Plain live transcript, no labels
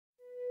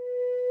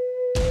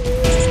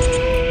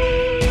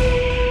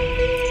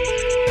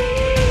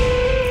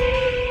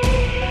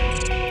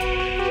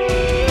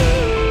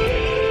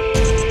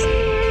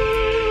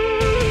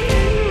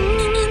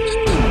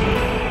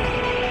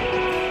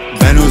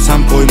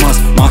olmaz,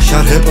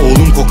 mahşer hep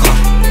oğlum kokar.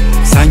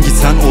 Sen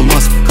gitsen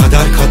olmaz,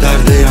 kader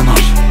kaderde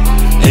yanar.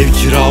 Ev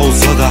kira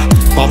olsa da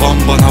babam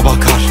bana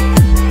bakar.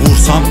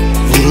 Vursam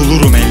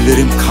vurulurum,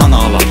 ellerim kan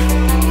ağlar.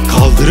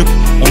 Kaldırıp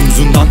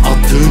omzundan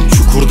attığın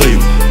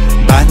çukurdayım.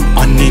 Ben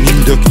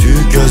annenin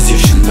döktüğü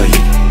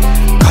gözyaşındayım.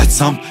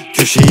 Kaçsam,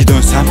 köşeyi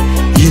dönsem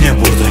yine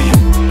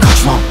buradayım.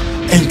 Kaçmam,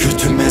 en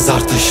kötü mezar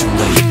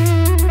taşındayım.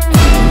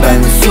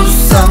 Ben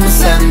sussam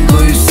sen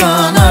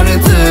duysan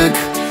artık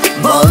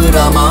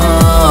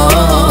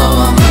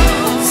bağıramam.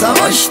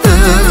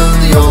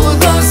 Savaştığın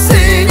yolda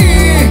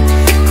seni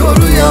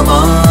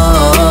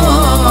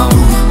koruyamam.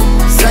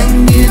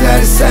 Sen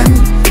gidersen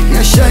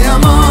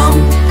yaşayamam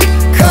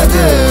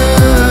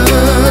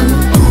kadın.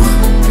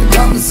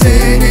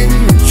 Gamze'nin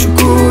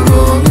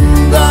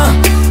çukurunda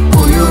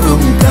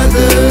uyurum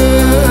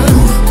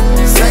kadın.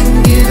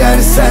 Sen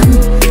gidersen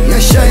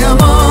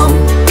yaşayamam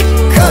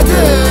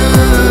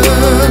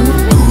kadın.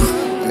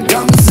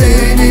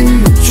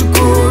 Gamze'nin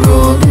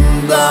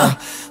çukurunda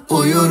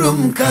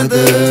uyurum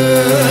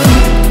kadın.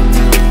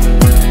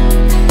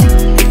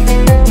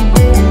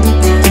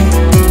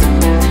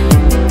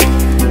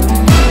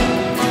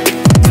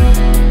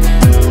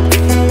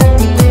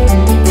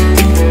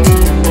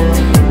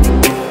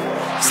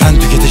 Sen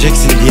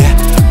tüketeceksin diye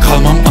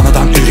kalmam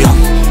anadan üryan.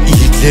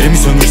 İyiliklerimi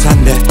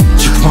sömürsen de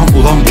çıkmam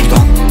ulan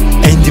buradan.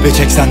 En dibe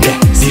çeksen de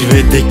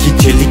zirvedeki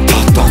çelik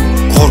tahttan.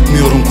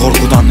 Korkmuyorum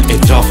korkudan,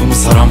 etrafımı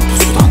saran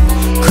pusudan.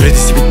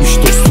 Kredisi bitmiş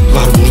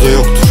dostluklar burada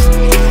yoktur.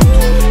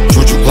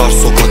 Çocuklar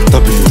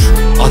sokakta büyür,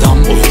 adam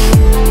olur.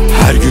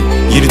 Her gün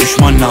yeni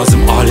düşman lazım,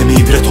 aleme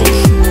ibret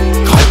olur.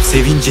 Kalp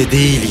sevince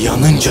değil,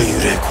 yanınca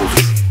yürek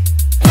olur.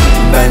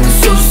 Ben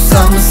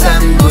sussam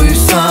sen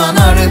duysan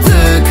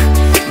artık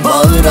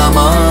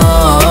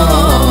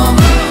bağıramam.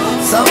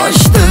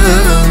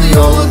 Savaştığın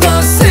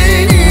yolda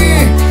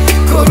seni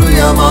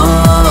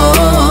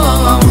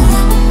koruyamam.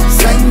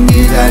 Sen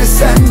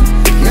gidersen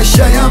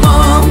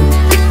yaşayamam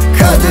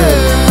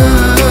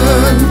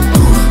kadın.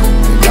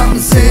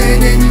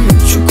 Gamze'nin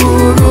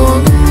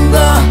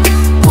çukurunda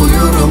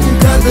uyurum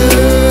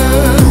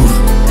kadın.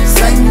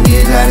 Sen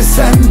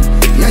gidersen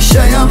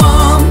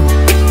yaşayamam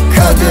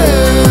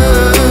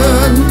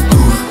kadın.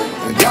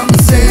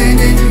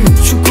 Gamze'nin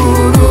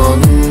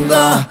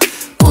çukurunda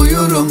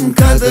uyurum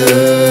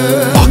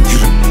kadın. Bak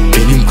gülüm,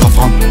 benim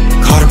kafam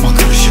karma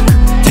karışık.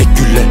 Tek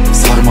gülle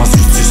sarmaz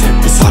güçsüz hep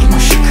bu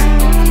sarmaşık.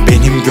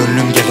 Benim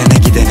gönlüm gelene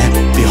gidene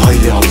bir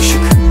hayli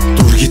alışık.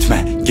 Dur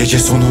gitme, gece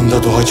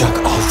sonunda doğacak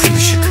altın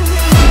ışık.